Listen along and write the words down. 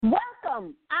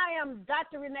am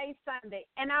Dr. Renee Sunday,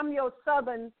 and I'm your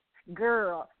Southern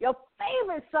girl, your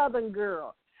favorite Southern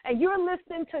girl. And you're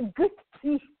listening to Good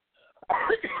Deeds.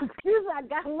 Excuse me, I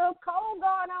got a little cold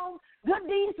going on. Good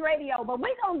Deeds Radio. But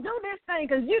we're going to do this thing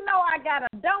because you know I got to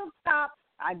don't stop.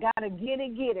 I got to get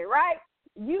it, right?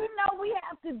 You know we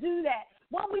have to do that.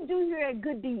 What we do here at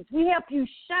Good Deeds, we help you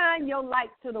shine your light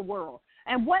to the world.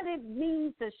 And what it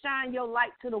means to shine your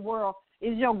light to the world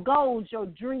is your goals, your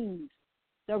dreams,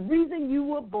 the reason you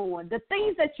were born, the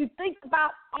things that you think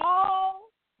about all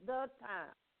the time.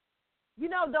 You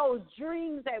know those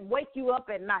dreams that wake you up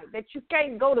at night, that you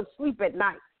can't go to sleep at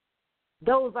night.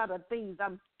 Those are the things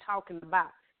I'm talking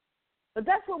about. But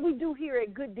that's what we do here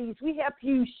at Good Deeds. We help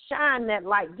you shine that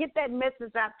light, get that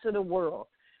message out to the world.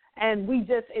 And we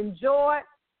just enjoy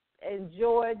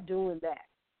doing that.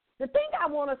 The thing I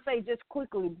want to say just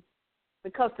quickly,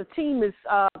 because the team is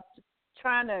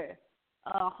trying to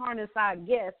harness our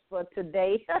guests for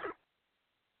today.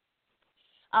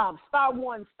 Star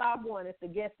one if the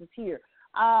guest is here.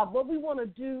 What we want to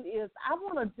do is I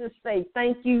want to just say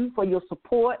thank you for your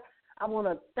support. I want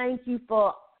to thank you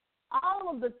for all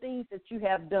of the things that you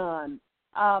have done.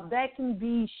 That can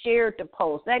be shared the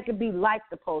post. That can be like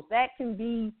the post. That can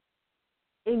be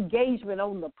engagement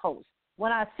on the post.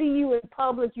 When I see you in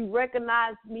public, you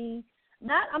recognize me.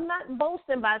 I'm not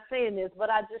boasting by saying this, but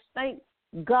I just thank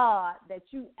God that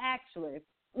you actually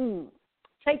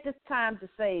take this time to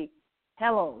say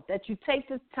hello, that you take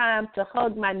this time to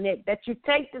hug my neck, that you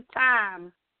take the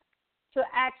time to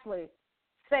actually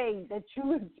say that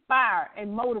you inspire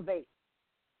and motivate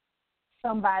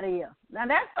somebody else. Now,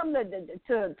 that's something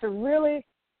to really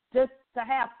just to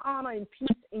have honor and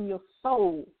peace in your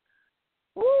soul.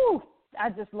 Woo, I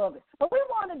just love it. But we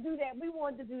want to do that. We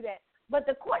want to do that. But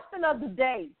the question of the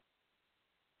day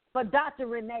for Dr.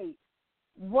 Renee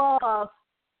was,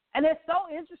 and it's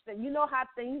so interesting. You know how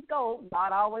things go.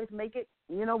 God always make it,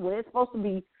 where it's supposed to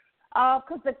be.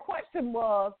 Because the question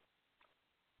was,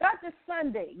 Dr.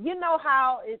 Sunday, you know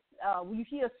how it's, you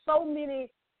hear so many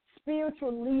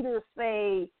spiritual leaders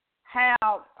say how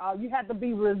you have to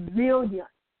be resilient.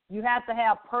 You have to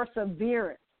have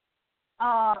perseverance.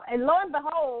 And lo and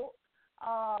behold,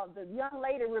 the young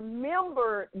lady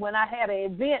remembered when I had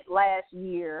an event last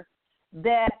year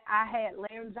that I had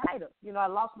laryngitis. I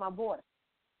lost my voice.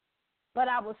 But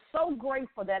I was so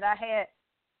grateful that I had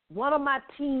one of my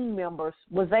team members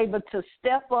was able to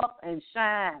step up and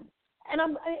shine. And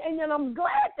I'm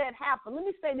glad that happened. Let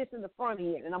me say this in the front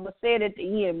end, and I'm going to say it at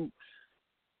the end.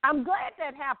 I'm glad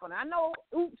that happened. I know,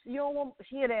 you don't want to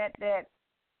hear that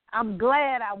I'm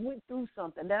glad I went through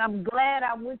something, that I'm glad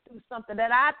I went through something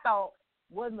that I thought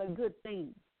wasn't a good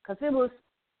thing. Because it was,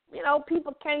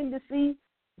 people came to see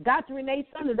Dr. Renee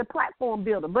Sunday, the platform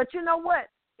builder. But you know what?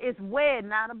 It's way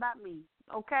not about me,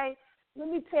 okay? Let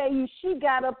me tell you, she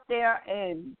got up there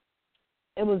and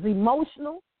it was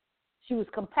emotional. She was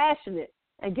compassionate.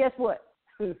 And guess what?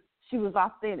 She was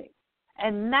authentic.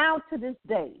 And now to this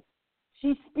day,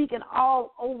 she's speaking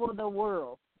all over the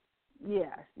world.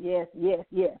 Yes.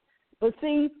 But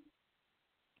see,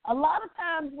 a lot of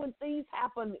times when things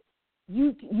happen,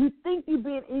 you think you're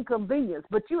being inconvenienced,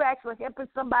 but you actually helping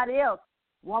somebody else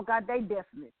walk out their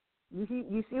destiny. You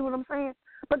see what I'm saying?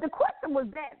 But the question was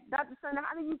that, Dr. Sunday,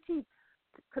 how do you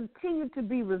continue to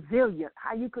be resilient?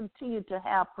 How you continue to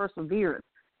have perseverance?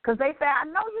 Because they say, I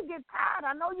know you get tired,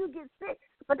 I know you get sick,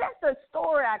 but that's the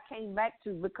story I came back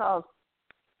to because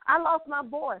I lost my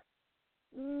voice.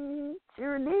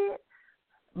 Sure did.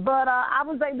 But I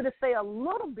was able to say a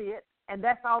little bit, and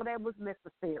that's all that was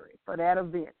necessary for that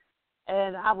event.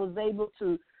 And I was able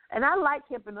to, and I like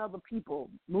helping other people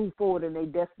move forward in their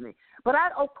destiny. But,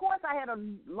 of course, I had a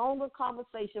longer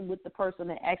conversation with the person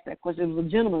that asked that question. It was a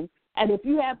gentleman. And if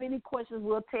you have any questions,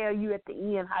 we'll tell you at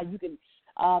the end how you can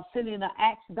send in an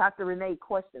Ask Dr. Renee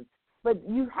question. But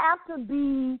you have to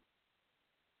be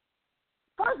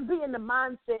in the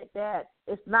mindset that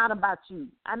it's not about you.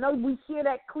 I know we hear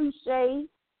that cliche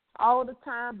all the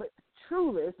time, but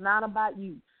truly it's not about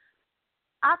you.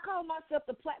 I call myself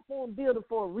the platform builder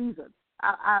for a reason.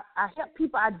 I help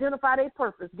people identify their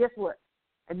purpose. Guess what?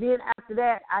 And then after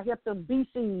that, I help them be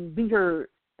seen, be heard,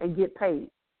 and get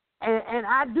paid. And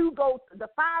I do go, the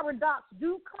fiery dots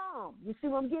do come. You see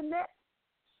what I'm getting at?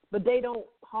 But they don't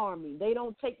harm me. They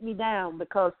don't take me down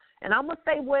because, and I'm going to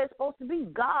say where it's supposed to be.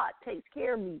 God takes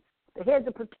care of me. The hedge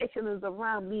of protection is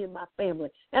around me and my family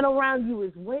and around you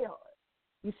as well.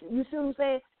 You see what I'm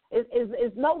saying?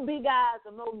 It's no big eyes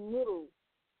or no little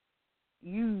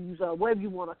U's or whatever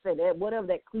you want to say, that whatever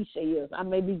that cliche is. I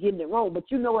may be getting it wrong, but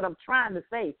you know what I'm trying to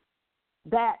say,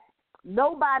 that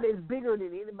nobody is bigger than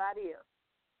anybody else.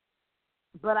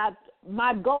 but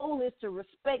my goal is to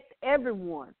respect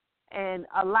everyone and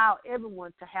allow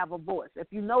everyone to have a voice. If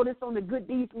you notice on the Good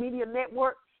Deeds Media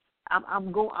Network,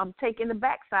 I'm taking the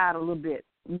backside a little bit.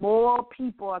 More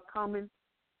people are coming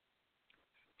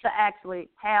to actually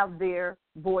have their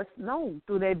voice known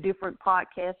through their different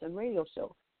podcasts and radio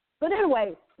shows. But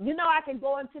anyway, I can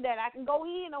go into that. I can go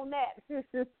in on that.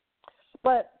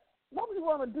 But what we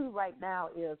want to do right now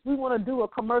is we want to do a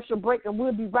commercial break, and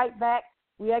we'll be right back.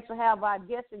 We actually have our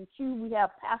guest in queue. We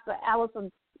have Pastor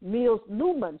Alison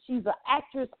Newman. She's an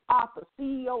actress, author,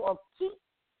 CEO of Keep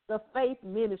the Faith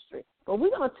Ministry. But we're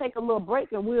going to take a little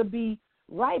break, and we'll be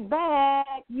right back.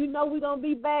 We're going to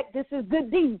be back. This is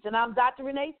Good Deeds, and I'm Dr.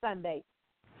 Renee Sunday.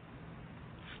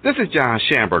 This is John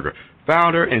Schamberger,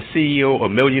 founder and CEO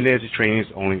of Millionaires Trainings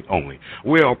Only.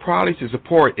 We are proud to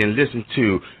support and listen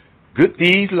to Good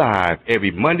Deeds Live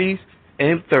every Mondays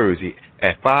and Thursday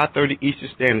at 5:30 Eastern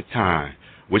Standard Time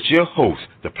with your host,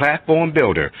 the platform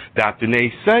builder, Dr.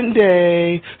 Renee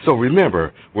Sunday. So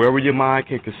remember, wherever your mind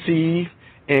can conceive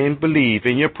and believe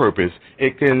in your purpose,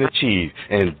 it can achieve.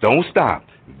 And don't stop.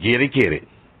 Get it.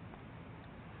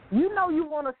 You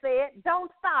want to say it.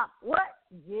 Don't stop. What?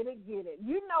 Get it.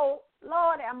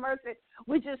 Lord have mercy.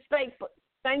 We're just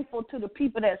thankful to the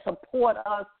people that support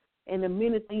us and the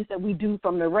many things that we do,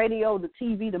 from the radio, the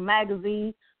TV, the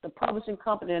magazine, the publishing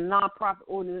company, and nonprofit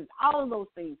organizations, all of those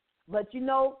things. But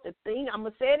the thing, I'm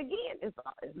going to say it again, it's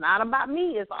not about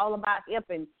me. It's all about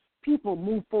helping people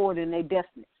move forward in their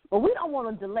destiny. But we don't want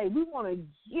to delay. We want to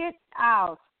get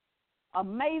our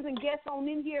amazing guests on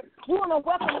in here. We want to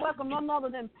welcome none other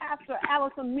than Pastor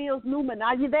Alison Newman.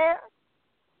 Are you there?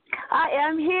 I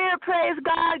am here. Praise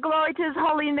God. Glory to his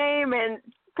holy name. And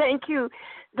thank you,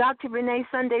 Dr. Renee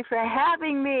Sunday, for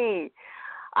having me.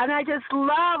 And I'm just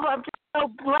so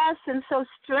blessed and so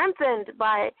strengthened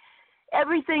by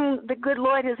everything the good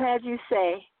Lord has had you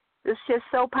say. It's just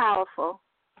so powerful.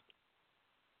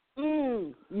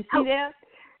 You see that?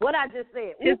 What I just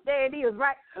said. There it is,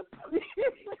 right?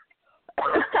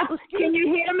 Can you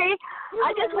hear me?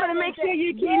 I just want to make sure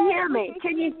you can hear me.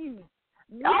 Can you?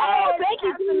 Oh, thank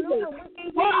you, Jesus.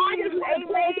 Well, I just want to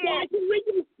praise God.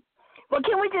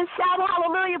 Can we just shout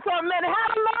hallelujah for a minute?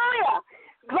 Hallelujah.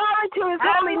 Glory to his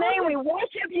holy name. We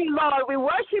worship you, Lord. We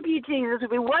worship you, Jesus.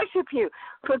 We worship you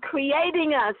for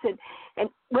creating us and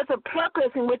with a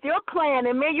purpose and with your plan.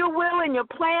 And may your will and your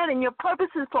plan and your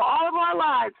purposes for all of our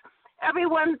lives,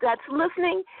 everyone that's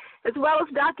listening, as well as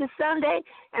Dr. Sunday,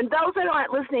 and those that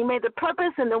aren't listening, may the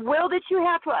purpose and the will that you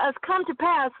have for us come to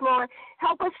pass, Lord.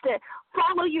 Help us to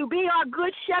follow you. Be our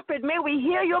good shepherd. May we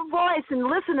hear your voice and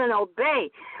listen and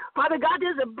obey. Father God,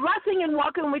 there's a blessing in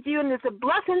walking with you, and there's a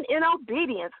blessing in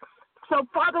obedience. So,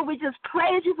 Father, we just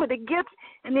praise you for the gift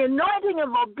and the anointing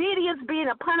of obedience being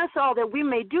upon us all, that we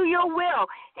may do your will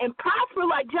and prosper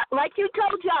like you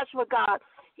told Joshua, God.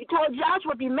 You told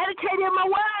Joshua, if you meditate in my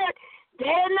word day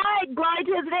and night, glory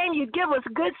to his name, you give us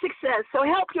good success. So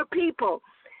help your people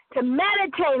to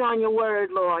meditate on your word,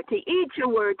 Lord, to eat your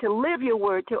word, to live your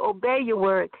word, to obey your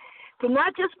word, to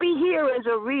not just be hearers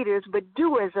or readers, but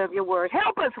doers of your word.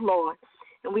 Help us, Lord.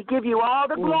 And we give you all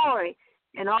the glory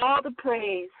and all the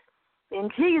praise. In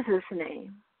Jesus'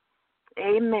 name,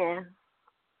 amen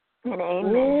and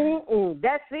amen.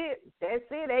 That's it.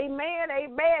 Amen.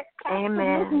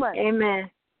 Amen.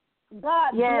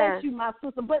 God bless you, my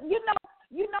sister. But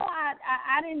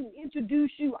I didn't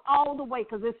introduce you all the way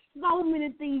because there's so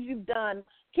many things you've done.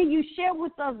 Can you share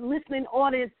with us, listening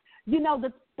audience, the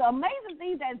amazing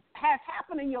things that has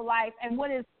happened in your life and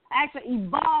what is actually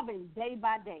evolving day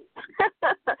by day?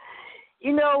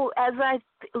 As I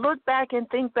look back and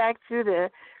think back through the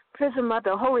prism of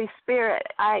the Holy Spirit,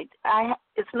 I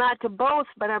it's not to boast,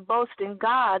 but I boast in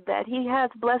God that he has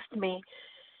blessed me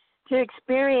to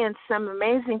experience some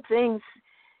amazing things,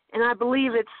 and I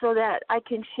believe it's so that I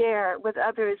can share with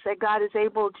others that God is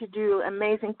able to do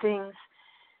amazing things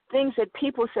that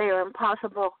people say are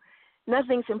impossible.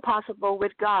 Nothing's impossible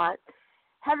with God.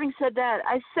 Having said that,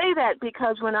 I say that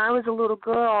because when I was a little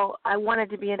girl, I wanted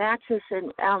to be an actress,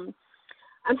 and I'm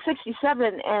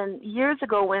 67, and years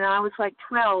ago when I was like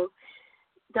 12,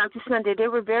 Dr. Sunday, there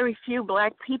were very few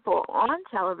black people on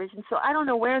television, so I don't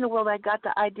know where in the world I got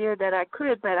the idea that I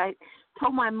could, but I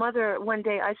told my mother one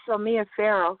day I saw Mia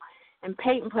Farrow in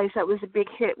Peyton Place. That was a big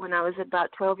hit when I was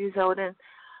about 12 years old, and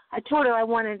I told her I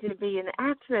wanted to be an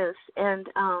actress, and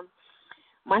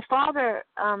my father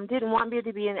didn't want me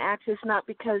to be an actress, not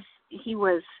because he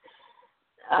was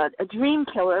a dream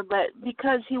killer, but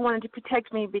because he wanted to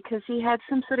protect me, because he had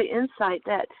some sort of insight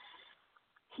that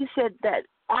he said that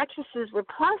actresses were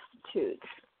prostitutes.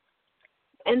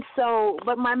 And so,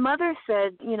 but my mother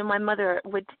said, my mother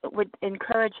would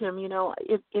encourage him,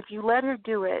 if you let her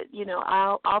do it,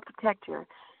 I'll protect her.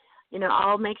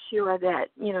 I'll make sure that,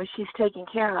 she's taken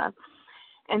care of.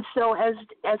 And so as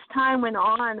time went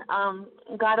on,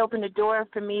 God opened a door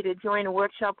for me to join a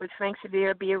workshop with Frank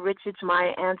Sevier, Bea Richards,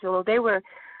 Maya Angelou. They were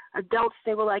adults.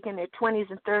 They were like in their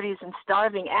 20s and 30s and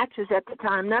starving actors at the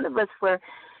time. None of us were,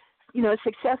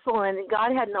 successful, and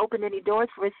God hadn't opened any doors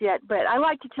for us yet. But I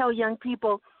like to tell young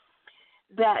people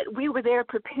that we were there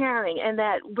preparing, and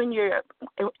that when you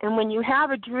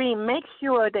have a dream, make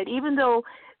sure that even though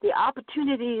the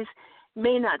opportunities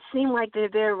may not seem like they're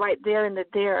there right there and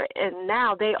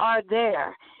now, they are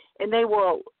there, and they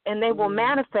will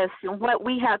manifest. And what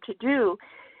we have to do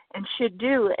and should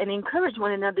do and encourage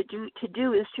one another to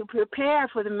do is to prepare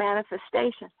for the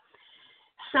manifestation.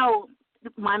 So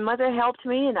my mother helped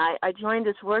me, and I joined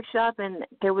this workshop, and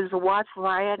there was a Watts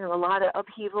riot and a lot of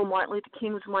upheaval. Martin Luther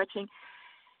King was marching.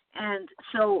 And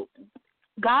so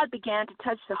God began to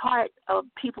touch the heart of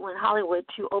people in Hollywood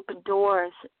to open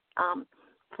doors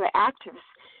for actors.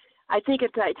 I think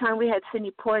at that time we had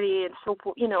Sidney Poitier and so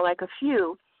forth, like a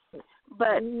few.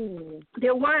 But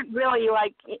there weren't really, a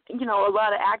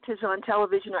lot of actors on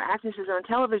television or actresses on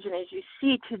television as you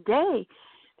see today.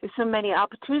 There's so many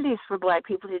opportunities for black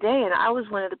people today, and I was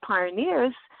one of the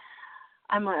pioneers.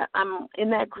 I'm in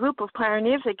that group of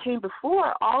pioneers that came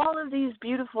before all of these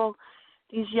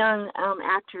young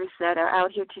actors that are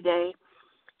out here today.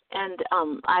 And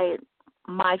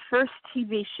my first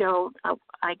TV show,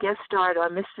 I guest starred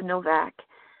on Mr. Novak.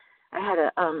 I had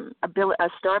a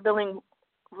star billing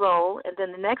role, and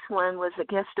then the next one was a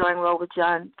guest starring role with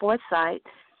John Forsythe.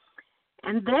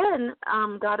 And then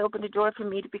God opened a door for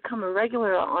me to become a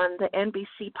regular on the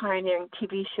NBC pioneering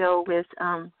TV show with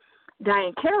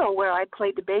Diahann Carroll, where I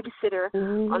played the babysitter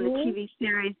on the TV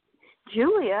series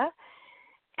Julia.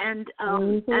 And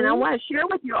and I want to share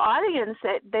with your audience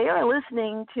that they are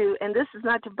listening to, and this is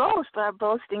not to boast, but I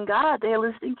boast in God, they are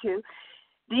listening to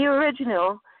the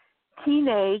original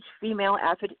teenage female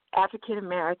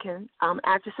African-American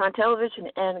actress on television.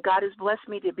 And God has blessed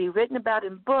me to be written about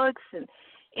in books and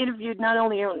interviewed not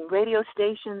only on radio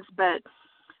stations, but,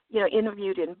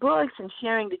 interviewed in books and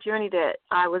sharing the journey that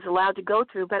I was allowed to go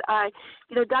through. But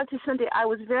Dr. Sunday, I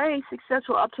was very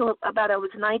successful up till about I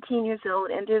was 19 years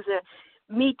old, and there's a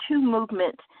Me Too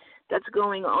movement that's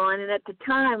going on. And at the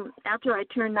time, after I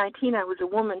turned 19, I was a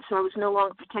woman, so I was no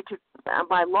longer protected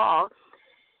by law.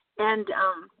 And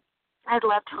I had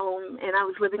left home, and I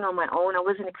was living on my own. I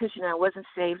wasn't a Christian. I wasn't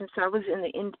saved, and so I was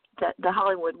in the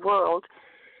Hollywood world.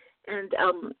 And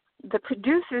the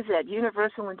producers at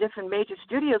Universal and different major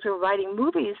studios were writing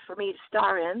movies for me to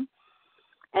star in.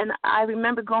 And I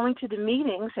remember going to the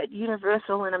meetings at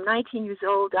Universal, and I'm 19 years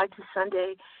old, Dr.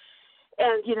 Sunday,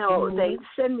 and, they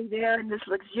send me there in this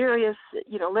luxurious,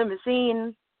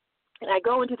 limousine, and I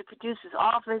go into the producer's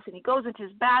office, and he goes into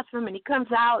his bathroom, and he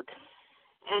comes out,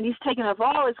 and he's taking off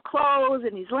all his clothes,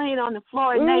 and he's laying on the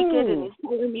floor naked, and he's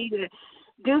telling me to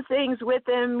do things with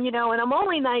him, and I'm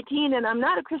only 19, and I'm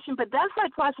not a Christian, but that's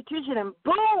like prostitution, and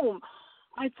boom,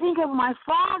 I think of my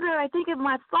father, and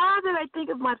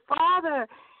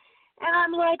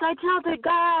I'm like, I tell the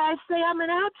guy, I say, I'm an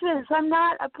actress, I'm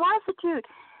not a prostitute,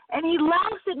 and he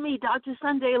laughs at me, Dr.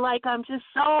 Sunday, like I'm just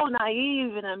so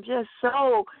naive, and I'm just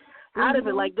so out of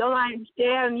it, like, don't I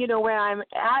understand, where I'm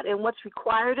at and what's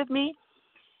required of me,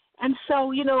 and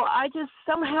so, I just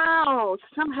somehow,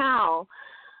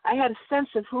 I had a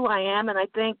sense of who I am, and I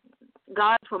thank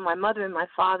God for my mother and my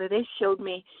father. They showed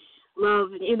me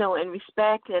love, and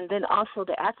respect, and then also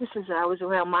the actresses that I was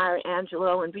around, Maya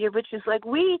Angelou and Bea Richards. Like,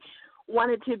 we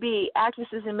wanted to be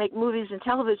actresses and make movies and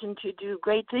television to do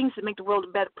great things to make the world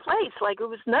a better place. Like, it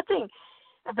was nothing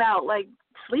about, like,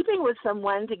 sleeping with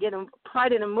someone to get a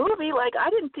part in a movie. Like, I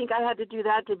didn't think I had to do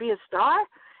that to be a star.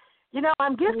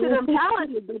 I'm gifted, I'm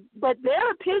talented, but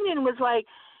their opinion was like,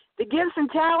 the gifts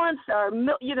and talents are,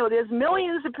 there's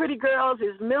millions of pretty girls,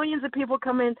 there's millions of people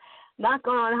coming,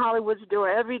 knocking on Hollywood's door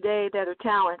every day that are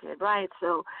talented, right?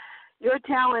 So your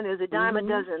talent is a dime a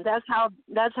dozen. That's how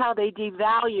they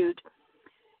devalued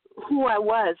who I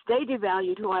was. They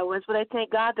devalued who I was, but I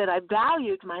thank God that I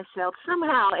valued myself.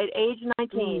 Somehow at age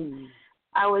 19,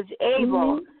 I was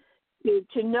able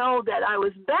to know that I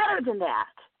was better than that.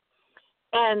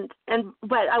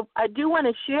 But I do want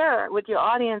to share with your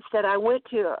audience that I went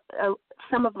to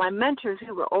some of my mentors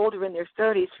who were older in their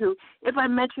 30s who, if I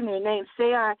mention their names,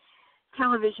 they are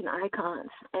television icons.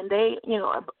 And they,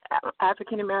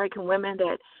 African-American women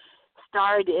that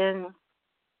starred in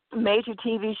major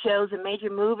TV shows and major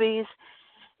movies.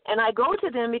 And I go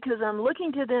to them because I'm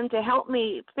looking to them to help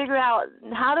me figure out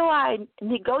how do I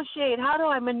negotiate, how do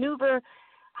I maneuver,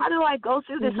 how do I go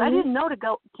through this. I didn't know to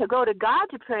go to God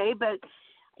to pray, but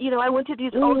I went to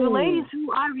these older ladies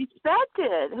who I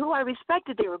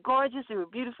respected. They were gorgeous, they were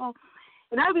beautiful.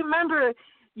 And I remember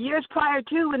years prior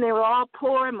to when they were all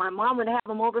poor and my mom would have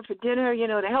them over for dinner,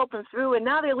 to help them through. And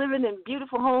now they're living in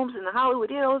beautiful homes in the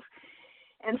Hollywood Hills.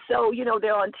 And so,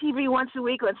 they're on TV once a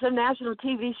week on some national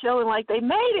TV show, and like they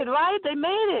made it, right? They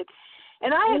made it.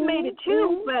 And I had made it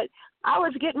too, but I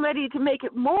was getting ready to make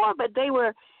it more, but they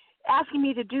were asking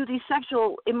me to do these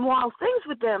sexual immoral things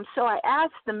with them. So I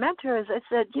asked the mentors, I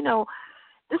said,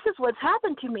 this is what's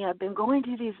happened to me. I've been going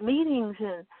to these meetings,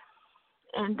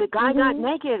 and the guy got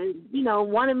naked and,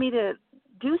 wanted me to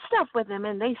do stuff with him.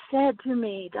 And they said to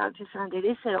me, Dr. Sunday,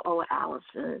 they said, oh,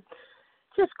 Alison,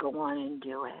 just go on and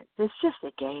do it. It's just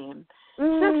a game.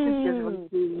 Sex is just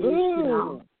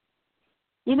recreational.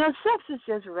 Sex is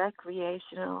just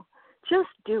recreational. Just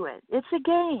do it. It's a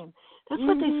game. That's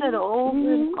what they said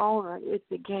over and over. It's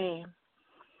a game.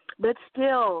 But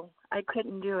still, I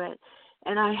couldn't do it.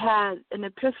 And I had an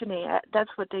epiphany. That's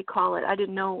what they call it. I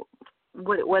didn't know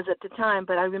what it was at the time,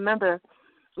 but I remember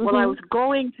while I was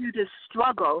going through this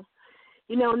struggle,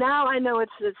 now I know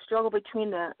it's the struggle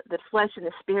between the flesh and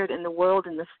the spirit, and the world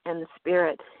and the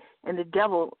spirit, and the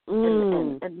devil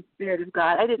and the spirit of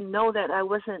God. I didn't know that. I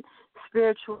wasn't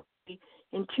spiritually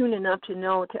in tune enough to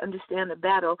understand the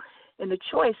battle and the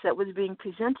choice that was being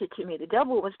presented to me. The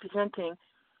devil was presenting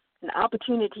an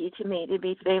opportunity to me to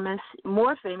be famous,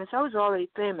 more famous. I was already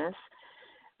famous,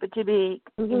 but to be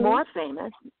more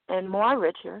famous and more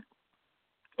richer,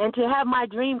 and to have my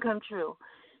dream come true.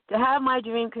 To have my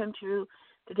dream come true,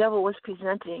 the devil was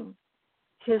presenting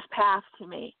his path to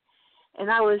me.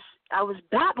 And I was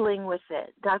battling with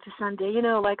it, Dr. Sunday,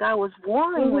 like I was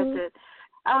warring with it.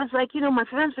 I was like, my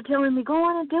friends were telling me, go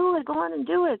on and do it, go on and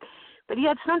do it. But he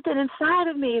had something inside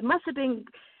of me. It must have been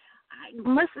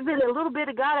a little bit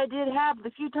of God I did have.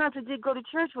 The few times I did go to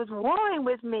church was warring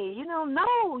with me.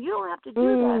 No, you don't have to do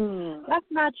that. That's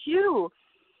not you.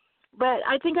 But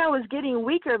I think I was getting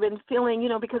weaker and feeling,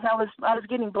 because I was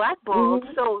getting blackballed.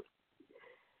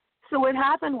 So what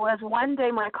happened was one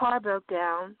day my car broke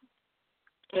down,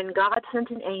 and God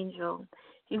sent an angel.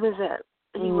 He was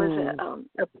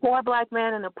a poor black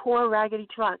man in a poor raggedy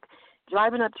truck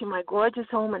driving up to my gorgeous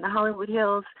home in the Hollywood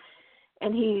Hills.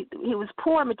 And he was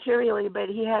poor materially, but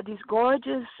he had these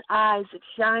gorgeous eyes that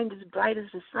shined as bright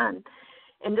as the sun,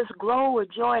 and this glow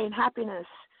of joy and happiness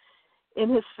in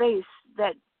his face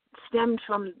that stemmed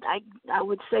from, I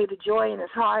would say, the joy in his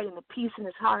heart and the peace in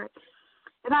his heart.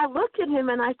 And I looked at him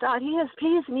and I thought, he has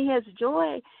peace and he has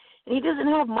joy, and he doesn't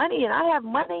have money, and I have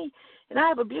money, and I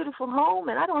have a beautiful home,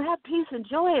 and I don't have peace and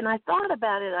joy. And I thought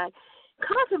about it. I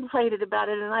contemplated about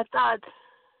it, and I thought,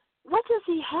 what does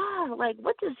he have? Like,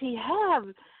 what does he have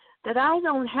that I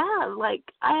don't have? Like,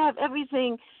 I have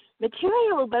everything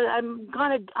material, but I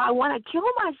want to kill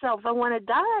myself. I want to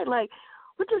die. Like,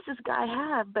 what does this guy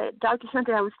have? But Dr.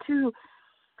 Sunday, I was too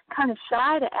kind of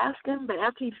shy to ask him. But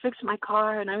after he fixed my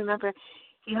car, and I remember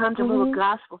he hummed a little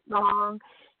gospel song,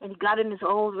 and he got in his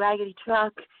old raggedy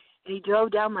truck, and he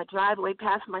drove down my driveway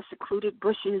past my secluded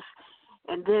bushes,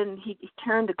 and then he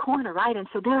turned the corner, right? And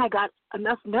so then I got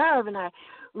enough nerve, and I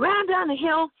ran down the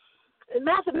hill. And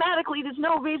mathematically, there's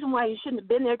no reason why he shouldn't have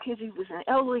been there, because he was an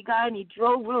elderly guy, and he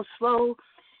drove real slow.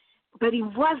 But he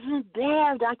wasn't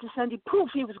there, Dr. Sunday. Poof,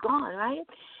 he was gone, right?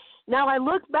 Now, I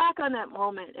look back on that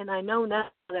moment, and I know now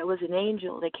that was an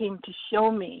angel that came to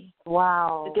show me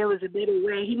that there was a better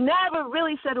way. He never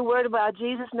really said a word about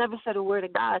Jesus, never said a word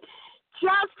of God.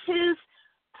 Just his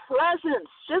presence,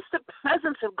 just the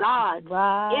presence of God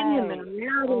in him and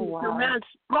around him. The man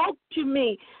spoke to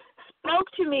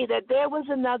me that there was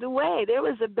another way. There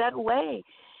was a better way.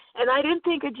 And I didn't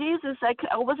think of Jesus.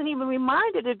 I wasn't even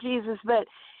reminded of Jesus, but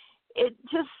it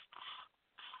just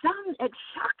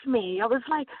shocked me. I was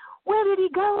like, where did he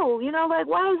go? Like,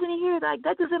 why isn't he here? Like,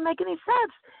 that doesn't make any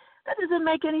sense. That doesn't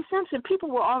make any sense. And people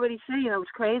were already saying I was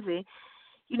crazy.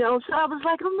 So I was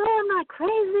like, oh, no, I'm not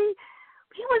crazy.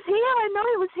 He was here. I know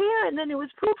he was here. And then it was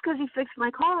proof because he fixed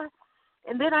my car.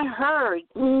 And then I heard,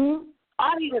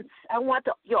 audience, I want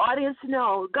your audience to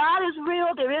know, God is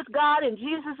real. There is God, and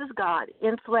Jesus is God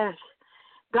in flesh.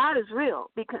 God is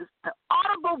real because the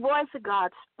audible voice of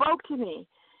God spoke to me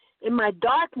in my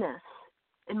darkness,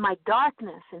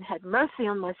 and had mercy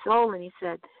on my soul. And he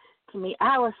said to me,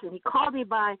 Alison, he called me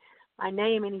by my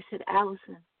name, and he said,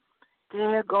 Alison,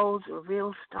 there goes a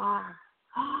real star.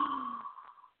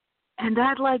 And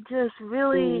that just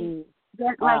really,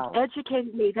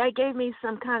 educated me. That gave me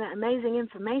some kind of amazing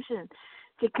information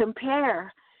to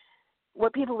compare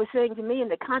what people were saying to me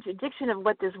and the contradiction of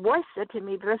what this voice said to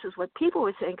me versus what people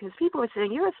were saying, because people were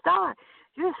saying, you're a star,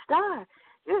 you're a star,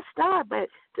 you're a star. But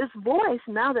this voice,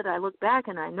 now that I look back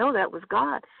and I know that was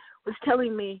God, was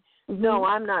telling me, no,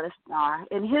 I'm not a star.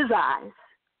 In his eyes,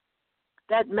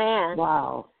 that man,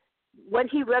 wow, what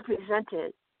he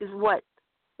represented is what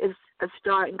is a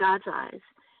star in God's eyes.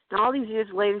 And all these years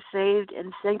later, saved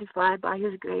and sanctified by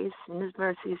his grace and his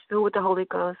mercies, filled with the Holy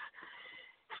Ghost,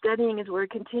 studying his word,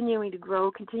 continuing to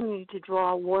grow, continuing to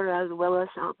draw water out of the well of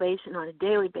salvation on a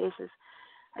daily basis.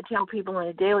 I tell people on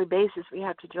a daily basis we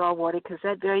have to draw water, because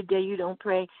that very day you don't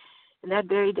pray and that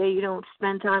very day you don't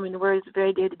spend time in the word, the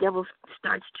very day the devil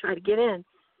starts to try to get in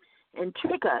and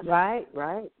trick us. Right.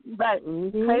 But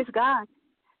praise God.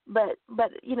 But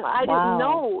you know, I didn't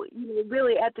know, you know,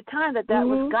 really at the time that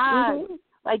was God,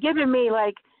 like giving me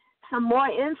like some more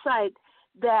insight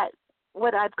that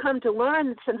what I've come to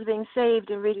learn since being saved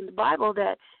and reading the Bible,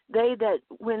 that they that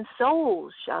win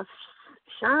souls shall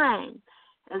shine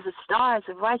as the stars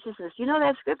of righteousness. You know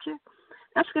that scripture?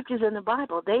 That scripture's in the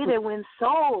Bible. They that win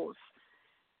souls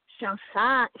shall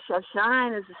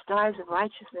shine as the stars of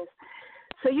righteousness.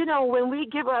 So, you know, when we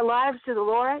give our lives to the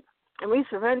Lord and we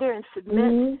surrender and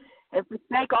submit and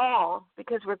forsake all,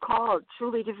 because we're called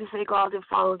truly to forsake all to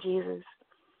follow Jesus,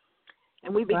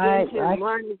 and we begin to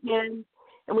learn of him,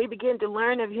 and we begin to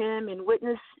learn of him and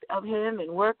witness of him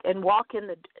and work and walk in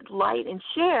the light and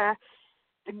share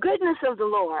the goodness of the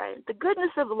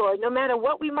Lord, no matter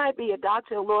what we might be, a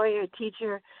doctor, a lawyer, a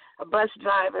teacher, a bus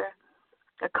driver,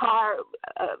 a car,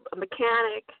 a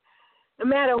mechanic, no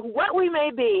matter what we may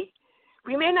be.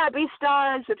 We may not be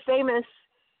stars or famous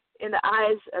in the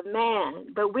eyes of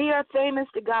man, but we are famous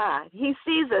to God. He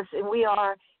sees us, and we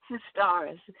are his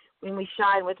stars when we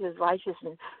shine with his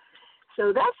righteousness.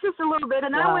 So that's just a little bit.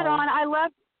 And I went on. I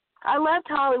left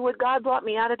Hollywood. God brought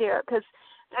me out of there, because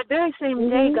that very same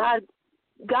day,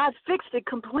 God fixed it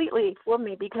completely for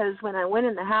me, because when I went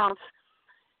in the house,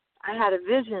 I had a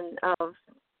vision of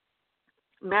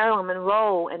Marilyn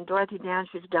Monroe and Dorothy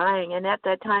Dandridge dying. And at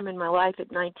that time in my life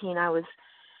at 19, I was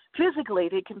physically,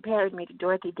 they compared me to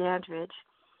Dorothy Dandridge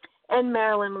and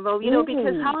Marilyn Monroe, you know,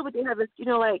 because Hollywood, they have this, you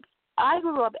know, like, I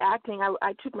grew up acting.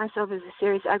 I took myself as a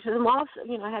serious actress. I'm also,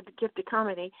 you know, I had the gift of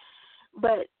comedy.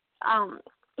 But,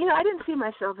 you know, I didn't see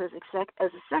myself as a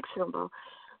sex symbol.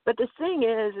 But the thing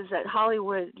is that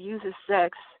Hollywood uses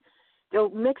sex. They'll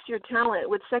mix your talent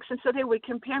with sex. And so they would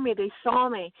compare me. They saw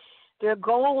me. Their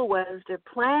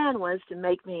plan was to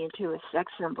make me into a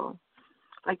sex symbol,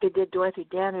 like they did Dorothy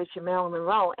Dandridge and Marilyn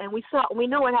Monroe. And we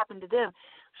know what happened to them.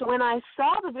 So when I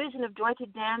saw the vision of Dorothy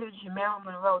Dandridge and Marilyn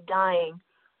Monroe dying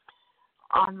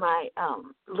on my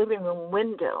living room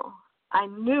window, I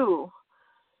knew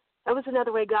that was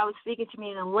another way God was speaking to me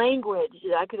in a language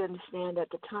that I could understand at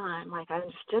the time. Like, I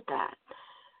understood that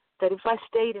if I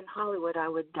stayed in Hollywood, I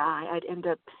would die. I'd end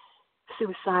up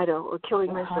suicidal or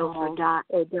killing myself or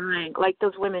dying, like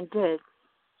those women did.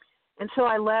 And so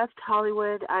I left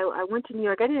Hollywood. I went to New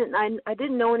York. I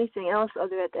didn't know anything else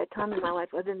other at that time in my life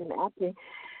other than acting.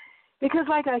 Because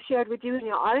like I shared with you in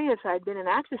your audience, I'd been an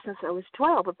actress since I was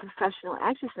 12, a professional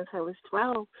actress since I was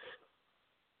 12.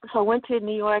 So I went to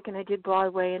New York and I did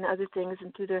Broadway and other things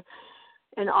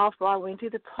and off-Broadway. And through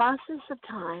the process of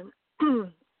time,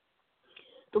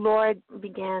 the Lord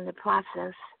began the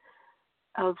process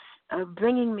of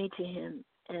bringing me to him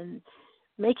and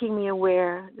making me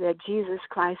aware that Jesus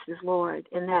Christ is Lord,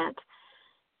 and that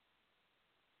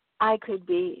I could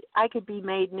be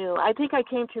made new. I think I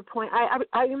came to a point.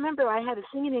 I remember I had a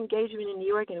singing engagement in New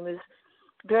York, and it was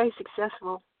very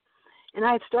successful. And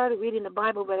I had started reading the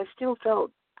Bible, but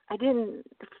I didn't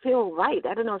feel right.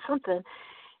 I don't know, something.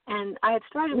 And I had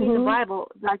started reading the Bible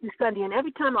like this Sunday, and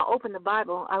every time I opened the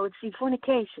Bible, I would see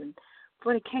fornication,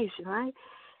 right?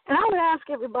 And I would ask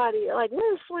everybody, like,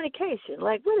 what is fornication?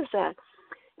 Like, what is that?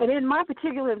 And in my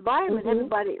particular environment,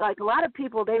 everybody, like a lot of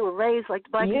people, they were raised, like the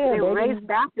black people, they were raised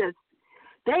Baptist.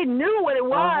 They knew what it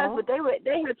was, but they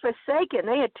had forsaken.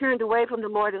 They had turned away from the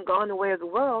Lord and gone the way of the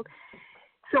world.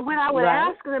 So when I would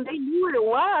ask them, they knew what it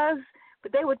was,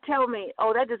 but they would tell me,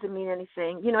 oh, that doesn't mean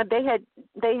anything. You know, they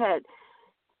had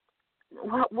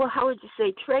well, how would you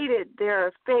say, traded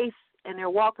their faith and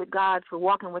their walk with God for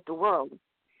walking with the world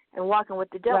and walking with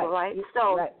the devil, right?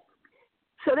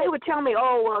 So they would tell me,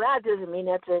 oh, well, that doesn't mean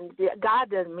nothing. God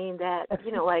doesn't mean that.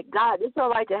 You know, like, God, it's all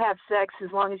right to have sex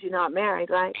as long as you're not married,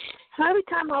 right? So every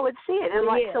time I would see it, and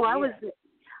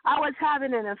I was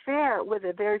having an affair with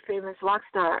a very famous rock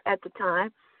star at the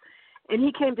time, and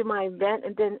he came to my event,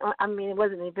 and then, it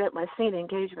wasn't an event, my singing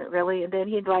engagement, really, and then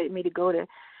he invited me to go to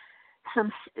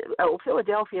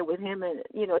Philadelphia with him, and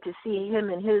to see him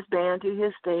and his band do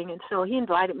his thing. And so he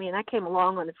invited me, and I came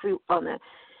along on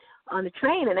the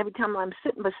train. And every time I'm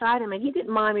sitting beside him, and he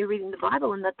didn't mind me reading the Bible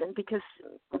or nothing, because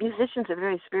musicians are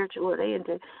very spiritual. They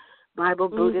into Bible,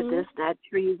 Buddha, this, that,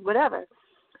 trees, whatever.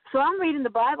 So I'm reading the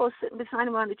Bible, sitting beside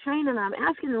him on the train, and I'm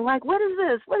asking him, like, what is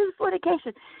this? What is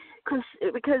fornication?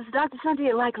 Because Dr.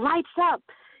 Cynthia, like, lights up.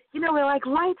 It like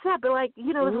lights up. It like,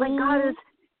 it's like God is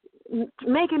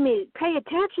making me pay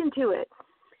attention to it.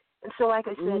 And so, like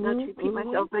I said, not to repeat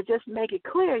myself, but just make it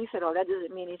clear. He said, oh, that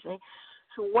doesn't mean anything.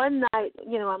 So one night,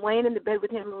 I'm laying in the bed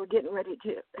with him, and we're getting ready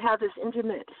to have this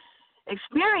intimate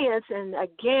experience. And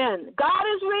again, God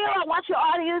is real. I want your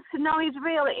audience to know he's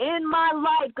real. In my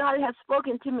life, God has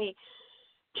spoken to me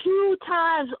 2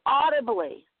 times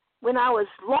audibly when I was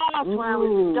lost, when I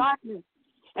was in darkness.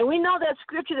 And we know that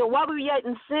scripture that while we were yet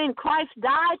in sin, Christ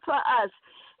died for us.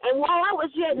 And while I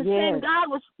was yet in sin, God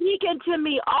was speaking to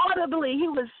me audibly. He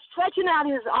was stretching out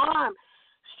his arm,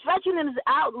 stretching him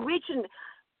out, reaching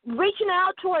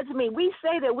out towards me. We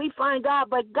say that we find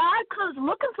God, but God comes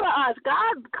looking for us.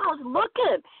 God comes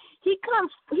looking. He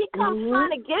comes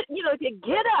trying to get, to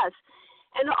get us.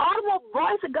 And the audible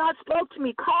voice of God spoke to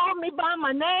me, called me by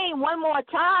my name one more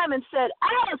time and said,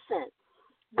 Alison,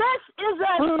 this is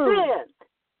a sin.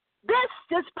 This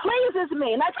displeases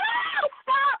me. And I said, oh,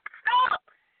 stop.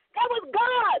 That was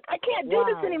God. I can't do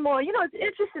this anymore. It's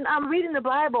interesting. I'm reading the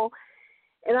Bible,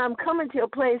 and I'm coming to a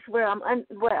place where I'm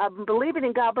believing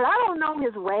in God, but I don't know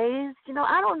his ways.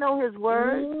 I don't know his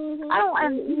words. I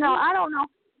don't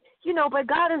know. But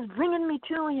God is bringing me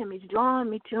to him. He's drawing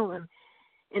me to him.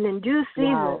 And in due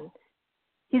season,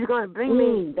 he's going to bring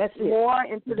me more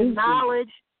into the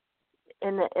knowledge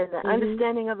and the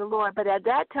understanding of the Lord. But at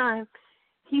that time,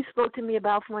 he spoke to me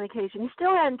about fornication. He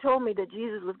still hadn't told me that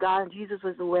Jesus was God and Jesus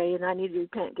was the way, and I needed to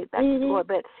repent and get back to the Lord.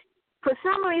 But for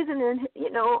some reason,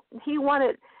 he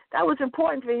wanted, that was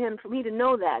important for him, for me to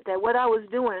know that what I was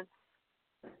doing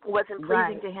wasn't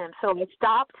pleasing to him. So I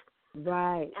stopped.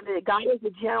 Right. And the guy was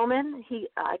a gentleman.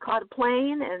 I caught a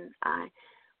plane, and I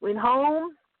went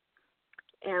home.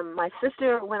 And my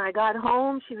sister, when I got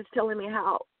home, she was telling me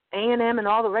how A&M and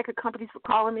all the record companies were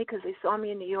calling me because they saw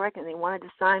me in New York and they wanted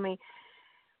to sign me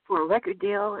for a record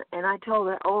deal. And I told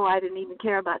her, I didn't even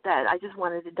care about that. I just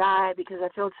wanted to die because I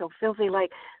felt so filthy.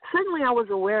 Like, suddenly I was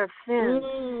aware of sin,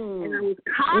 and I was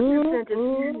cognizant of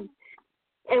sin.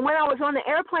 And when I was on the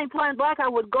airplane flying back, I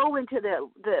would go into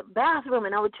the bathroom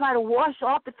and I would try to wash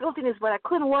off the filthiness, but I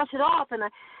couldn't wash it off. And I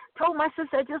told my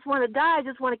sister, I just want to die. I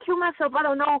just want to kill myself. I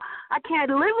don't know. I can't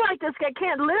live like this. I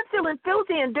can't live feeling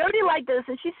filthy and dirty like this.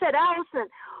 And she said, Alison,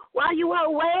 while you were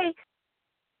away.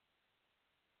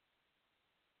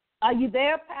 Are you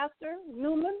there, Pastor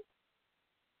Newman?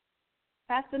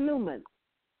 Pastor Newman.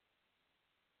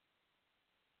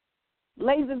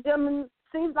 Ladies and gentlemen,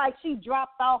 seems like she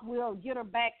dropped off. We'll get her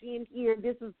back in here.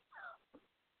 This is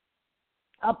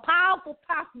a powerful,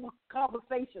 powerful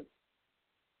conversation.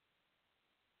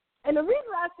 And the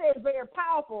reason I say it's very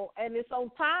powerful and it's on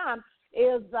time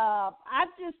is I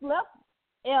just left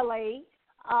L.A.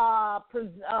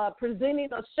 Presenting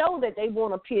a show that they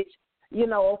want to pitch.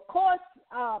 Of course,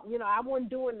 I wasn't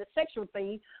doing the sexual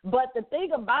thing, but the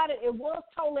thing about it, it was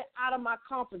totally out of my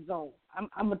comfort zone.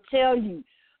 I'm going to tell you,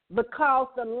 because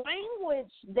the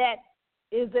language that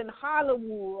is in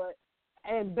Hollywood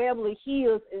and Beverly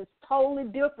Hills is totally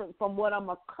different from what I'm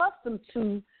accustomed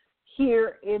to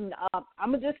here in,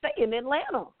 I'm going to just say, in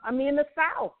Atlanta. I mean, in the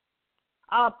South.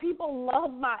 People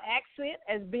love my accent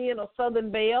as being a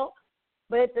Southern belle,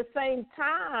 but at the same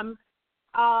time,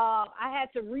 I had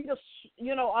to read a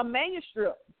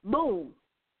manuscript, boom,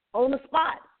 on the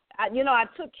spot. I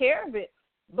took care of it.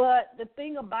 But the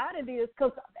thing about it is,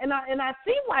 I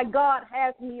see why God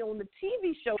has me on the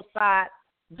TV show side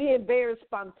being very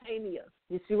spontaneous.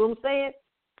 You see what I'm saying?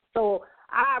 So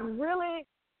I'm really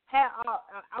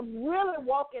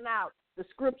walking out the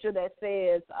scripture that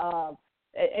says,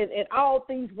 and all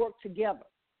things work together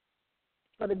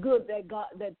for the good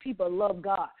that people love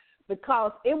God.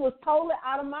 Because it was totally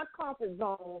out of my comfort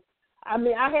zone. I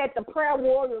mean, I had the prayer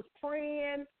warriors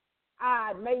praying.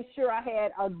 I made sure I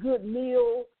had a good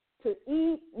meal to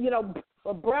eat,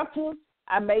 for breakfast.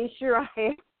 I made sure I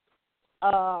had,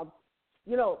 a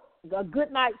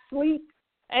good night's sleep.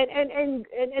 And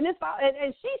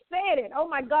she said it. Oh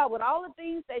my God! With all the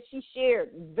things that she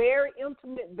shared, very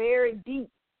intimate, very deep.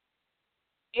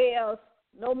 Is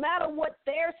no matter what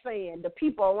they're saying, the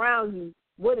people around you,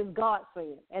 what is God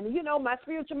saying? And my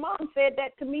spiritual mom said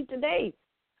that to me today,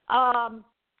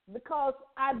 because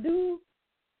I do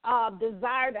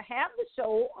desire to have the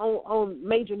show on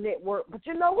major network. But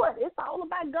you know what? It's all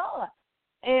about God.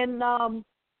 And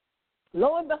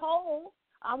lo and behold,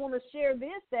 I want to share this,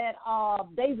 that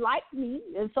they like me,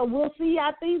 and so we'll see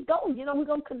how things go. You know, we're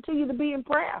going to continue to be in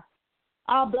prayer.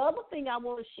 The other thing I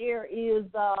want to share is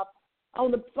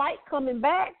on the flight coming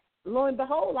back, lo and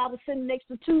behold, I was sitting next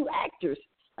to two actors.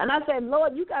 And I said,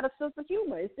 Lord, you got a sense of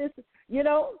humor. It's this, you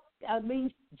know, I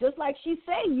mean, just like she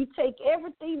said, you take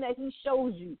everything that he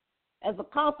shows you as a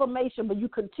confirmation, but you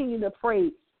continue to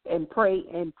pray and pray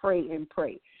and pray and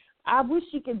pray. I wish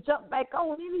she could jump back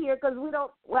on in here because we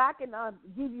don't, well, I can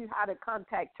give you how to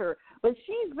contact her. But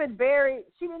she's been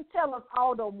she didn't tell us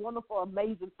all the wonderful,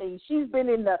 amazing things. She's been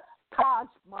in the Taj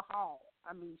Mahal.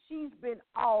 I mean, she's been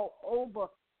all over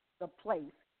the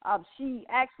place. She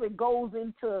actually goes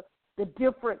into the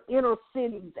different inner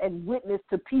cities and witness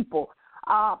to people.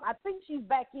 I think she's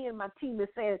back in. My team is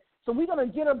saying, so we're going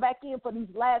to get her back in for these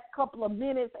last couple of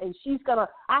minutes, and she's going to,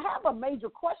 I have a major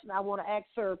question I want to ask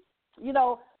her, you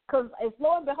know, because it's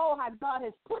lo and behold how God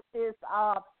has put this,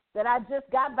 that I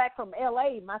just got back from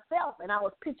L.A. myself, and I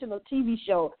was pitching a TV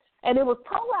show, and it was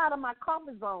totally out of my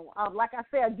comfort zone. Like I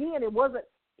said, again, it wasn't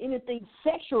anything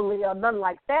sexually or nothing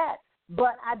like that,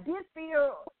 but I did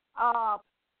feel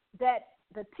that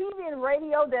the TV and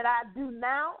radio that I do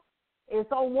now is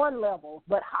on one level,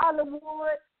 but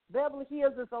Hollywood, Beverly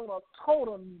Hills is on a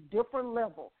total different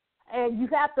level. And you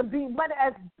have to be,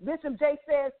 as Bishop J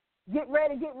says, get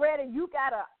ready. You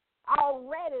got to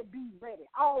already be ready.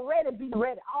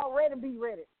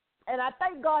 And I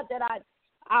thank God that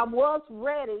I was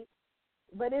ready,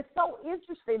 but it's so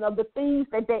interesting of the things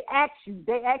that they ask you.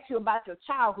 They ask you about your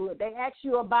childhood. They ask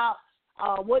you about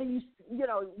what do you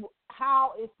know,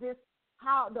 how is this,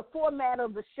 how the format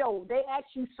of the show. They ask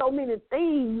you so many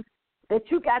things that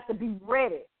you got to be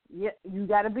ready. You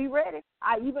got to be ready.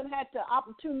 I even had the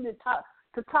opportunity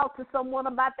to talk to someone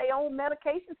about their own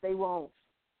medications they were on.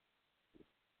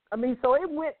 I mean, so it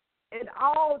went in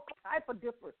all type of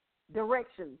different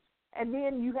directions. And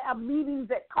then you have meetings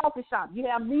at coffee shops. You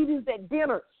have meetings at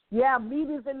dinner. You have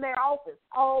meetings in their office,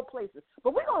 all places.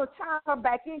 But we're going to chime her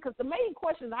back in because the main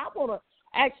question I want to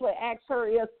actually ask her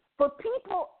is, for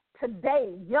people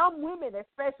today, young women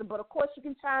especially, but of course you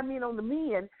can chime in on the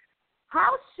men,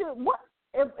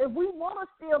 if we want to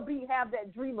still have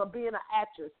that dream of being an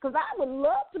actress, because I would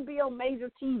love to be on major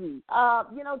TV.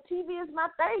 You know, TV is my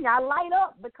thing. I light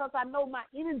up because I know my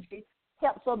energy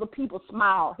helps other people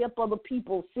smile, help other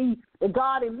people see the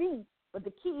God in me. But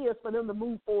the key is for them to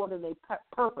move forward in their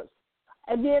purpose.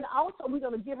 And then also we're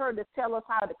going to get her to tell us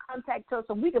how to contact her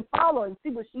so we can follow her and see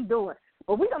what she's doing.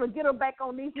 But we're going to get her back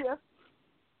on these here.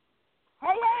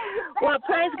 Hey, well,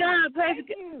 praise God. Praise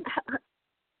God.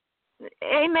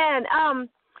 Amen.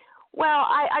 Well,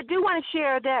 I do want to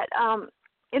share that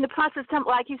in the process,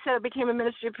 like you said, I became a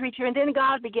ministry preacher, and then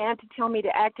God began to tell me to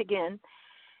act again.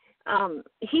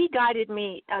 He guided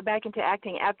me back into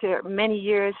acting after many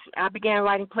years. I began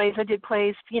writing plays. I did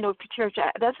plays, you know, for church.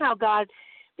 That's how God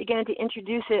began to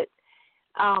introduce it,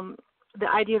 the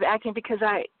idea of acting, because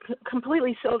I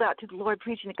completely sold out to the Lord,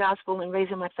 preaching the gospel and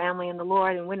raising my family in the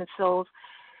Lord and winning souls,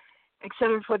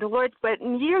 etc. for the Lord. But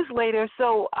years later,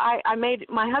 so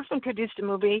my husband produced a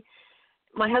movie.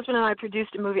 My husband and I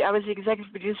produced a movie. I was the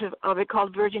executive producer of it,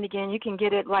 called Virgin Again. You can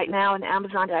get it right now on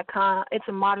Amazon.com. It's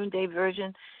a modern-day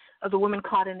version of The Woman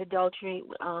Caught in Adultery.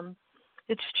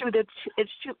 It's true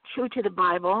to the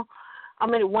Bible.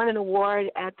 It won an award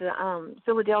at the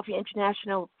Philadelphia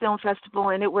International Film Festival,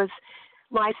 and it was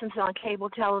licensed on cable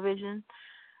television.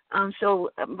 So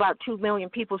about 2 million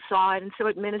people saw it, and so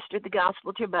it ministered the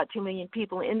gospel to about 2 million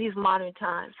people in these modern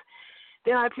times.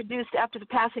 Then I produced, after the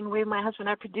passing away of my husband,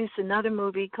 I produced another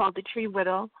movie called The Tree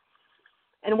Widow.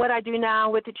 And what I do now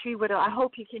with The Tree Widow, I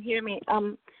hope you can hear me.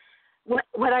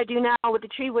 What I do now with The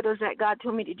Tree Widow is that God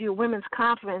told me to do a women's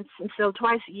conference, and so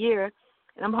twice a year,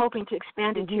 and I'm hoping to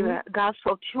expand it to a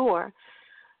gospel tour.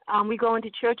 We go into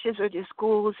churches or to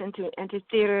schools, into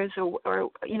theaters,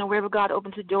 or you know, wherever God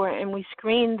opens the door, and we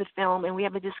screen the film, and we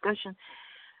have a discussion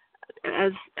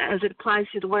as it applies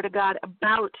to the Word of God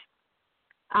about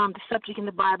the subject in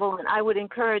the Bible. And I would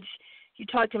encourage you,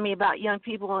 talk to me about young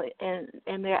people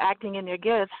and their acting and their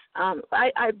gifts.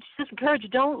 I just encourage you,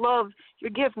 don't love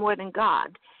your gift more than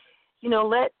God. You know,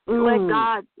 let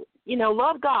God, you know,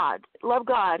 love God,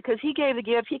 because He gave the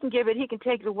gift. He can give it. He can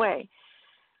take it away.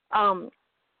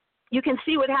 You can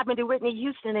see what happened to Whitney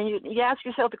Houston, and you ask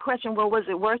yourself the question, well, was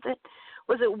it worth it?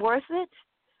 Was it worth it?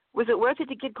 Was it worth it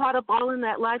to get caught up all in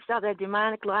that lifestyle, that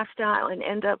demonic lifestyle, and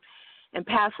end up and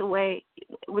pass away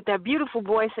with that beautiful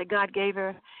voice that God gave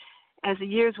her as the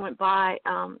years went by?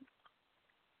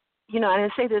 and I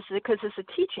say this because it's a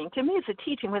teaching. To me, it's a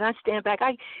teaching. When I stand back,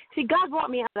 God brought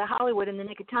me out of Hollywood in the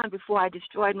nick of time before I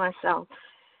destroyed myself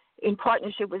in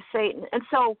partnership with Satan. And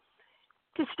so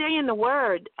to stay in the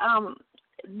Word,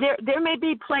 there may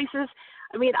be places.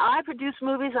 I mean, I produce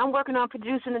movies. I'm working on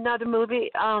producing another movie.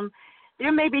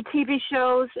 There may be TV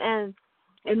shows and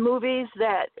movies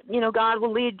that, God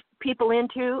will lead people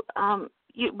into.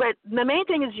 But the main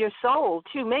thing is your soul,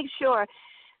 to make sure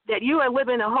that you are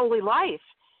living a holy life.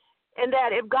 And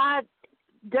that if God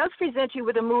does present you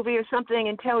with a movie or something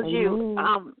and tells you,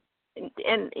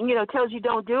 tells you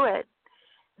don't do it,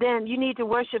 then you need to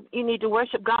worship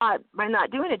God by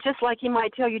not doing it, just like he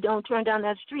might tell you don't turn down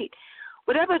that street.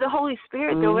 Whatever the Holy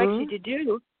Spirit directs you to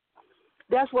do,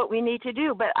 that's what we need to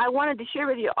do. But I wanted to share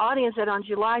with your audience that on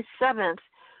July 7th,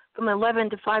 from 11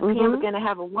 to 5 p.m., we're going to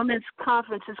have a women's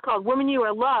conference. It's called Women You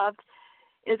Are Loved.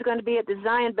 It's going to be at the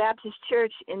Zion Baptist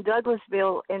Church in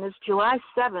Douglasville, and it's July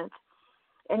 7th.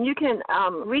 And you can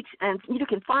you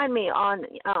can find me on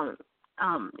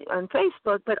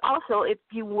Facebook. But also, if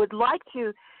you would like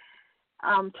to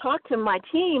talk to my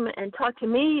team and talk to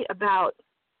me about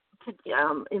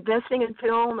investing in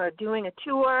film or doing a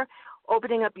tour,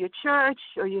 opening up your church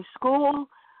or your school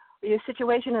or your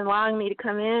situation and allowing me to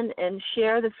come in and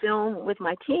share the film with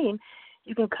my team,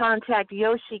 you can contact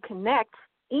Yoshi Connect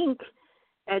Inc.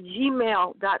 at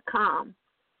gmail.com.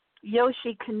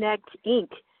 Yoshi Connect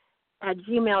Inc. at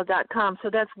gmail.com. So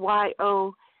that's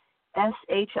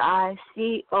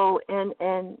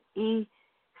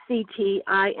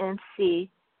YOSHICONNECTINC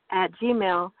at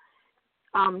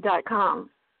gmail.com.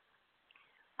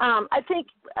 I think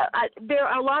there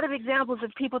are a lot of examples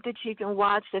of people that you can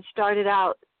watch that started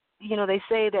out, they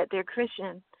say that they're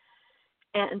Christian,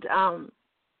 and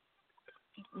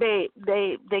they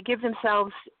give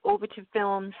themselves over to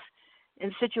films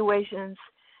and situations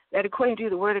that, according to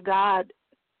the Word of God,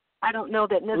 I don't know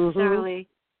that necessarily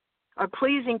are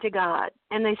pleasing to God.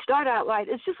 And they start out right.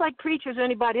 It's just like preachers or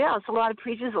anybody else. A lot of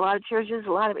preachers, a lot of churches,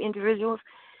 a lot of individuals,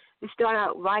 they start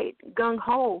out right,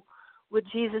 gung-ho with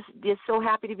Jesus. They're so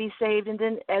happy to be saved. And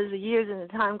then as the years and the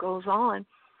time goes on,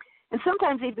 and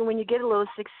sometimes even when you get a little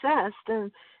success,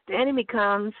 then the enemy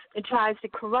comes and tries to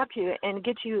corrupt you and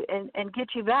get you and get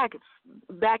you back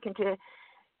into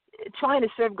trying to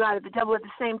serve God and the devil at the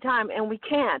same time, and we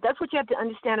can't. That's what you have to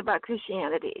understand about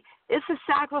Christianity. It's a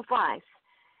sacrifice.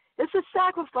 It's a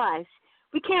sacrifice.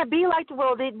 We can't be like the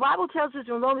world. The Bible tells us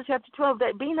in Romans chapter 12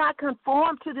 that be not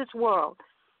conformed to this world.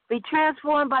 Be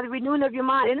transformed by the renewing of your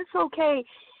mind. And it's okay.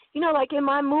 Like in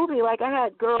my movie, like I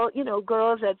had girls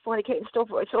that fornicate and so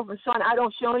forth and so on. I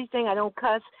don't show anything. I don't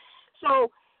cuss.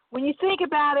 So when you think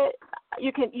about it,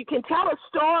 you can tell a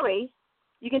story.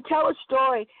 You can tell a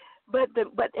story. But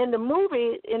in the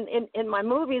movie, in my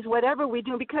movies, whatever we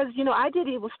do, because, I did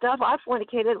evil stuff. I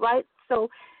fornicated, right? So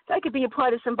that could be a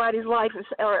part of somebody's life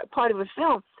or a part of a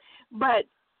film. But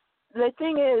the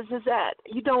thing is that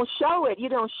you don't show it. You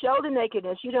don't show the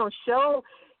nakedness. You don't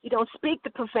speak the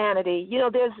profanity.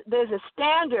 There's a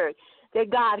standard that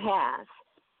God has.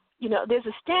 There's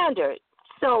a standard.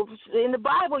 So in the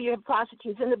Bible, you have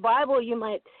prostitutes. In the Bible, you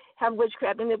might have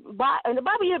witchcraft. In the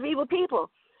Bible, you have evil people.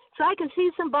 So I can see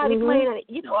somebody playing,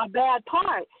 a bad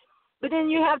part. But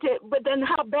then but then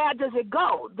how bad does it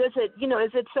go? Does it,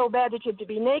 is it so bad that you have to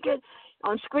be naked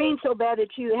on screen, so bad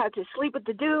that you have to sleep with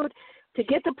the dude to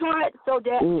get the part, so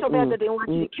bad that they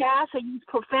want you to cast or use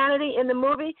profanity in the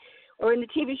movie or in the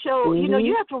TV show?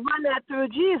 You have to run that through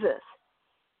Jesus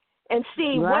and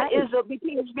see what is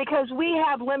because we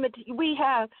have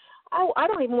I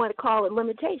don't even want to call it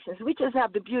limitations. We just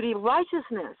have the beauty of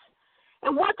righteousness.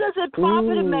 And what does it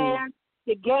profit a man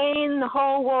to gain the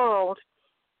whole world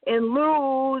and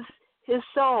lose his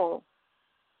soul?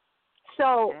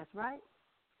 So that's right.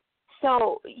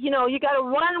 So, you got to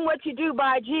run what you do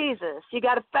by Jesus. You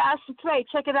got to fast and pray.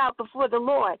 Check it out before the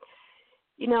Lord.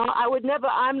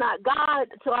 I'm not God,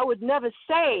 so I would never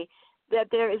say that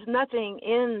there is nothing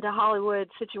in the Hollywood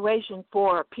situation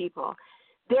for people.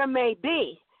 There may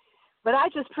be. But I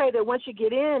just pray that once you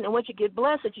get in and once you get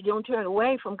blessed, that you don't turn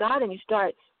away from God and you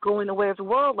start going the way of the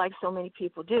world like so many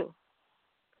people do.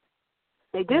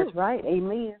 They do. That's right.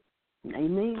 Amen.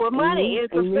 Amen. For money and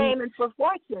for fame and for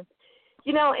fortune.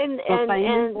 And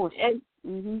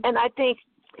I think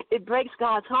it breaks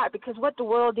God's heart, because what the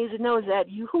world needs to know is that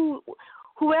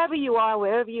whoever you are,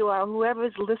 wherever you are, whoever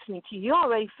is listening to you, you're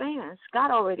already famous.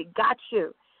 God already got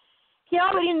you. He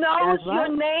already knows your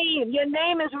name. Your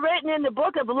name is written in the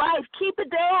book of life. Keep it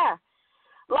there.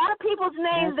 A lot of people's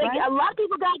names, a lot of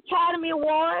people got Academy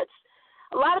Awards.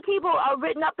 A lot of people are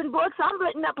written up in books. I'm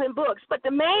written up in books. But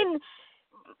the main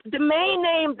the main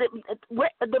name,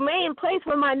 the main place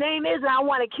where my name is, and I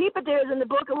want to keep it there, is in the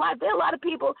book of life. There are a lot of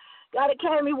people got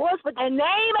Academy Awards, but their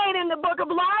name ain't in the book of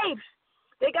life.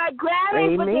 They got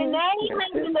Grammys, but their name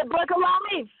ain't in the book of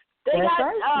life. They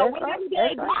got whatever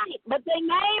they got, but their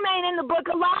name ain't in the book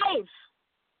of life.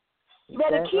 You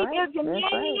better keep if your name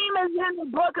is in the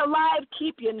book of life,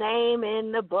 keep your name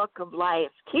in the book of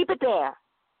life. Keep it there.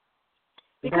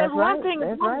 Because one thing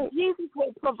Jesus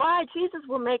will provide, Jesus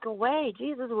will make a way.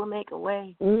 Jesus will make a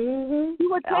way. Mm-hmm. He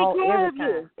will take care of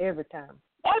you. Every time.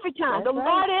 Every time. The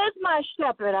Lord is my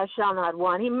shepherd, I shall not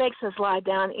want. He makes us lie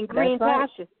down in green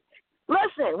pastures.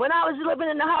 Listen, when I was living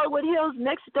in the Hollywood Hills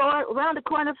next door, around the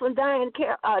corner from Diahann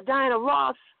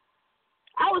Ross,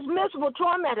 I was miserable,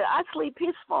 tormented. I sleep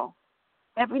peaceful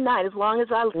every night as long as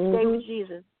I stay with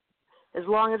Jesus, as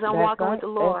long as I'm walking with the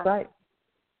Lord. That's right.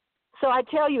 So I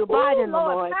tell you, abide in the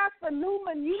Lord. Pastor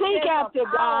Newman, you seek after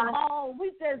God.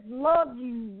 We just love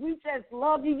you. We just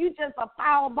love you. You just a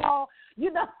powerball.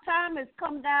 You know, time has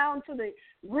come down to the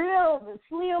real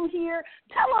slim here.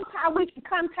 Tell us how we can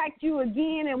contact you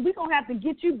again, and we're going to have to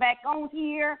get you back on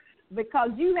here because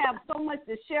you have so much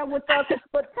to share with us.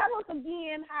 But tell us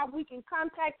again how we can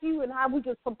contact you and how we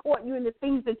can support you in the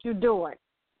things that you're doing.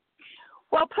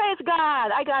 Well, praise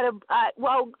God. I got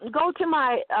go to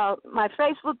my my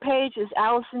Facebook page is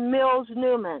Alison Mills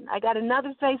Newman. I got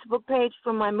another Facebook page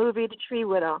for my movie, The Tree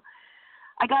Widow.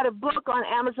 I got a book on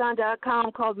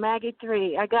Amazon.com called Maggie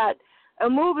 3. I got a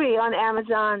movie on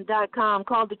Amazon.com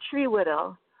called The Tree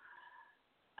Widow.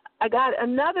 I got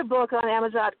another book on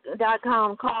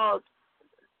Amazon.com called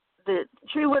The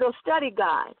Tree Widow Study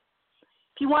Guide.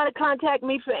 If you want to contact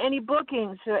me for any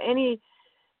bookings or any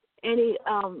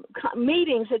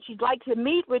meetings that you'd like to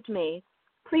meet with me,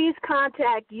 please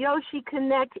contact Yoshi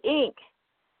Connect Inc.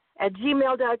 at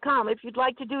gmail.com. If you'd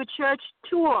like to do a church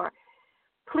tour,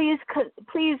 please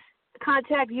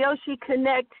contact Yoshi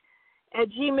Connect at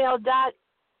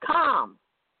gmail.com.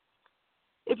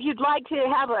 If you'd like to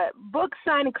have a book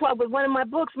signing club with one of my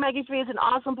books, Maggie 3 is an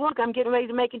awesome book. I'm getting ready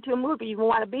to make it into a movie. You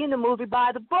want to be in the movie, buy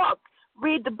the book.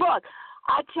 Read the book.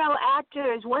 I tell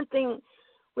actors one thing.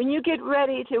 When you get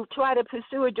ready to try to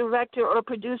pursue a director or a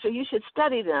producer, you should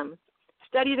study them.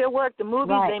 Study their work, the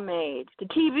movies they made, the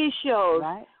TV shows,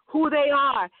 who they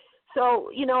are. So,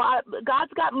 you know,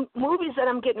 God's got movies that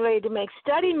I'm getting ready to make.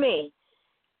 Study me.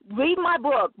 Read my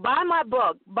book. Buy my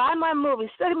movies.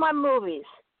 Study my movies.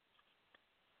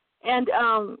 And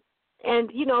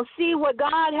you know, see what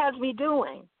God has me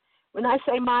doing. When I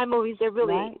say my movies, they're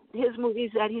really his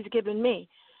movies that he's given me.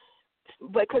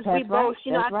 Because we both,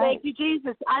 you know, thank you,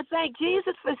 Jesus. I thank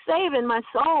Jesus for saving my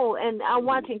soul, and I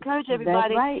want to encourage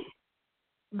everybody.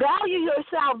 Value your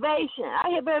salvation. I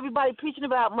hear everybody preaching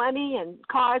about money and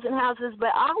cars and houses, but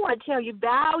I want to tell you,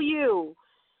 value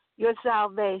your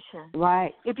salvation.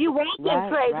 If you walking,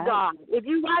 praise God. If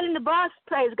you riding the bus,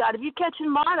 praise God. If you catching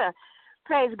MARTA,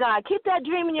 praise God. Keep that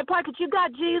dream in your pocket. You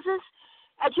got Jesus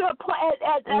at your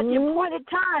appointed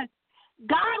time.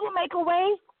 God will make a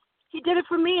way. He did it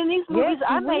for me in these movies.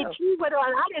 I made Tree Widow,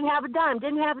 and I didn't have a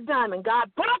dime, and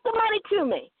God brought the money to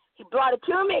me. He brought it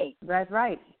to me. That's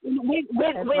right. When we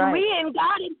in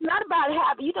God, it's not about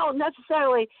having. You don't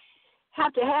necessarily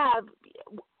have to have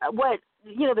what,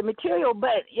 you know, the material,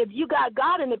 but if you got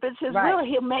God in it, if it's His will,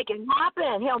 He'll make it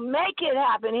happen. He'll make it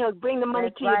happen. He'll bring the money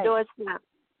to your doorstep.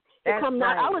 I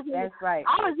was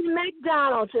in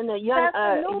McDonald's and a young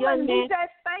man. We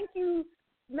just thank you.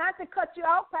 Not to cut you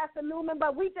off, Pastor Newman,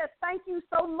 but we just thank you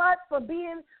so much for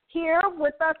being here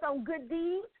with us on Good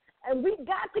Deeds, and we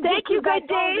got to get you back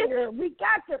on here. We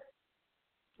got to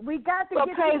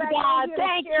get you back on here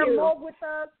and share more with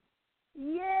us.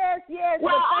 Yes.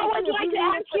 Well, I would like to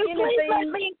ask you,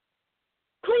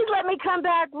 please let me come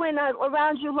back when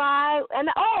around July. And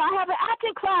I have an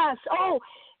acting class.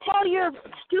 Tell your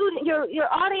student,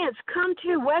 your audience, come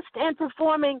to West End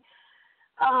Performing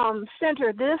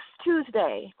Center this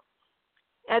Tuesday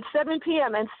at 7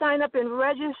 p.m. and sign up and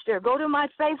register. Go to my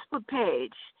Facebook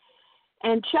page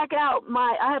and check out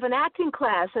I have an acting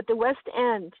class at the West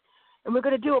End, and we're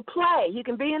going to do a play. You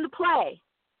can be in the play.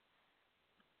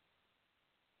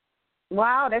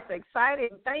 Wow, that's exciting.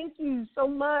 Thank you so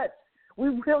much.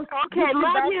 We will. Okay,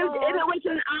 love you. It was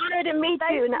an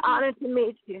honor to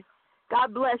meet you.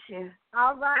 God bless you.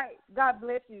 All right. God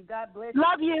bless you.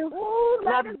 Love you. Ooh,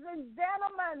 ladies and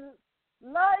gentlemen,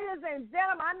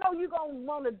 I know you're going to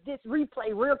want to just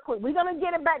replay real quick. We're going to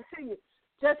get it back to you.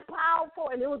 Just powerful,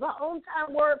 and it was an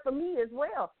on-time word for me as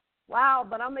well. Wow,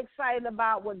 but I'm excited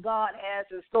about what God has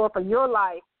in store for your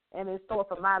life and in store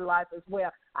for my life as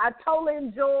well. I totally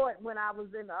enjoyed when I was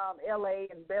in L.A.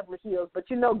 and Beverly Hills, but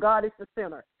you know God is the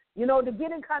center. You know, to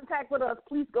get in contact with us,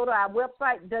 please go to our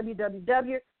website,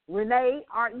 www.Renee,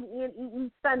 Renee,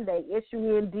 Sunday,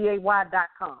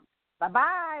 SUNDAY.com.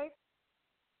 Bye-bye.